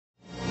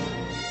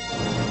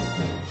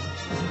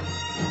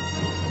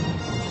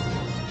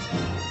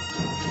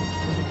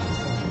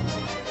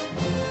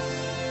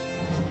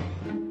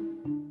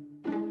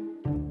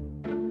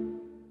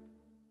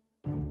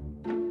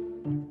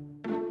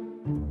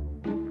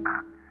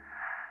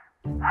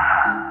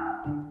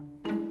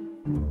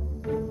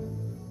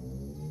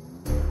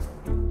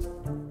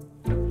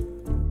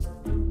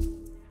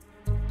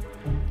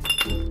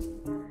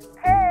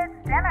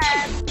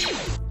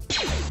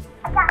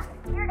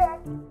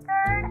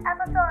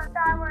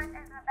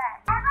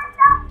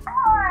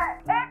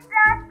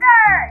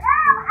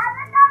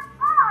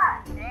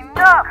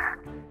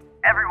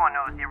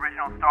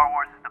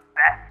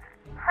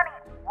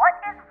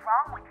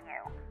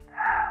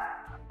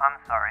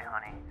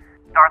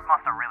Barth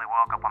must have really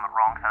woke up on the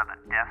wrong side of the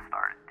Death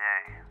Star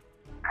today.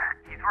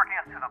 He's working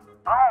us to the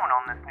bone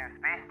on this new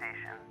space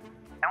station.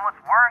 And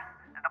what's worse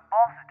is the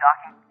boss is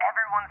docking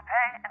everyone's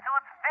pay until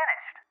it's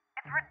finished.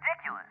 It's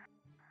ridiculous.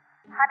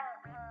 Honey,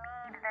 we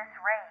need this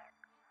raise.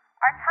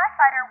 Our TIE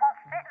fighter won't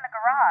fit in the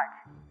garage.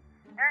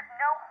 There's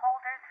no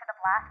holders for the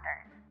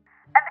blasters.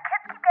 And the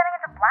kids keep getting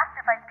into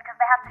blaster fights because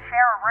they have to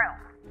share a room.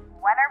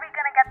 When are we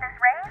gonna get this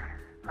raise?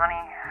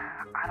 Honey,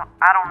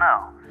 I don't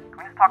know. Can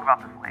we just talk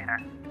about this later?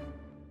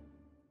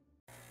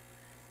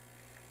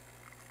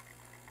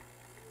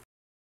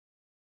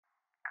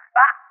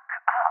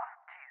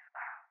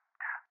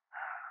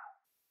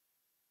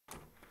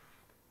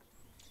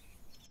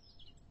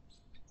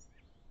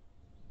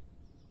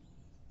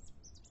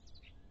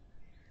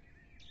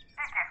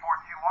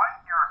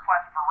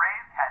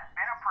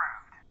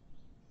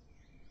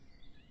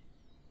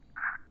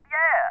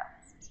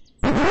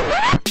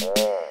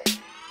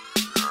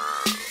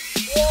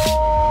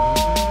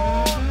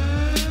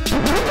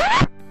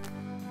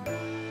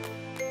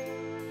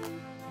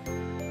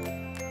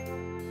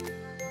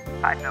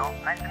 Hi, Phil.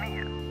 Nice to meet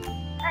you.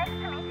 Nice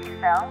to meet you,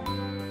 Phil.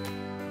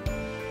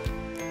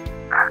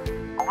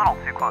 A little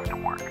too close to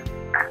work.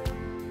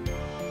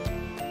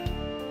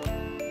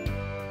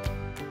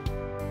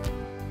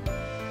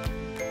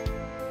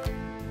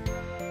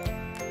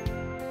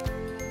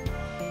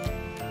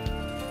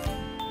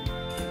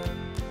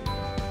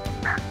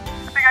 I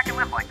think I can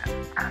live like this.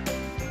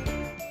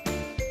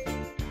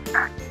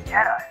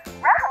 Jedi.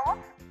 Rebels?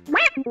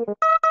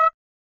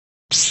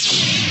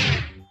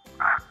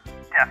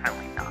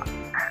 Definitely not.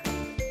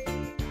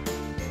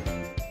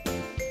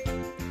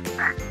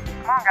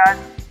 Come on, guys.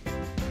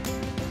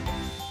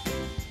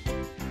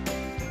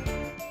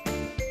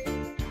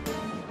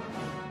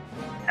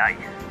 Nice.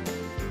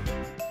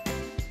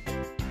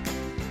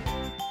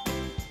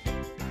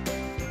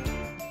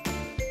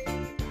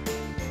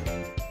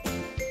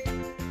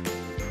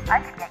 I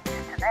could get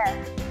used to this.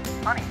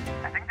 Honey,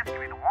 I think this could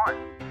be the one.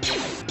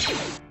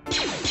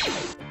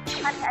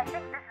 Honey, I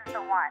think this is the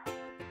one.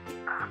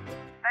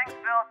 Thanks,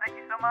 Phil. Thank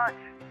you so much.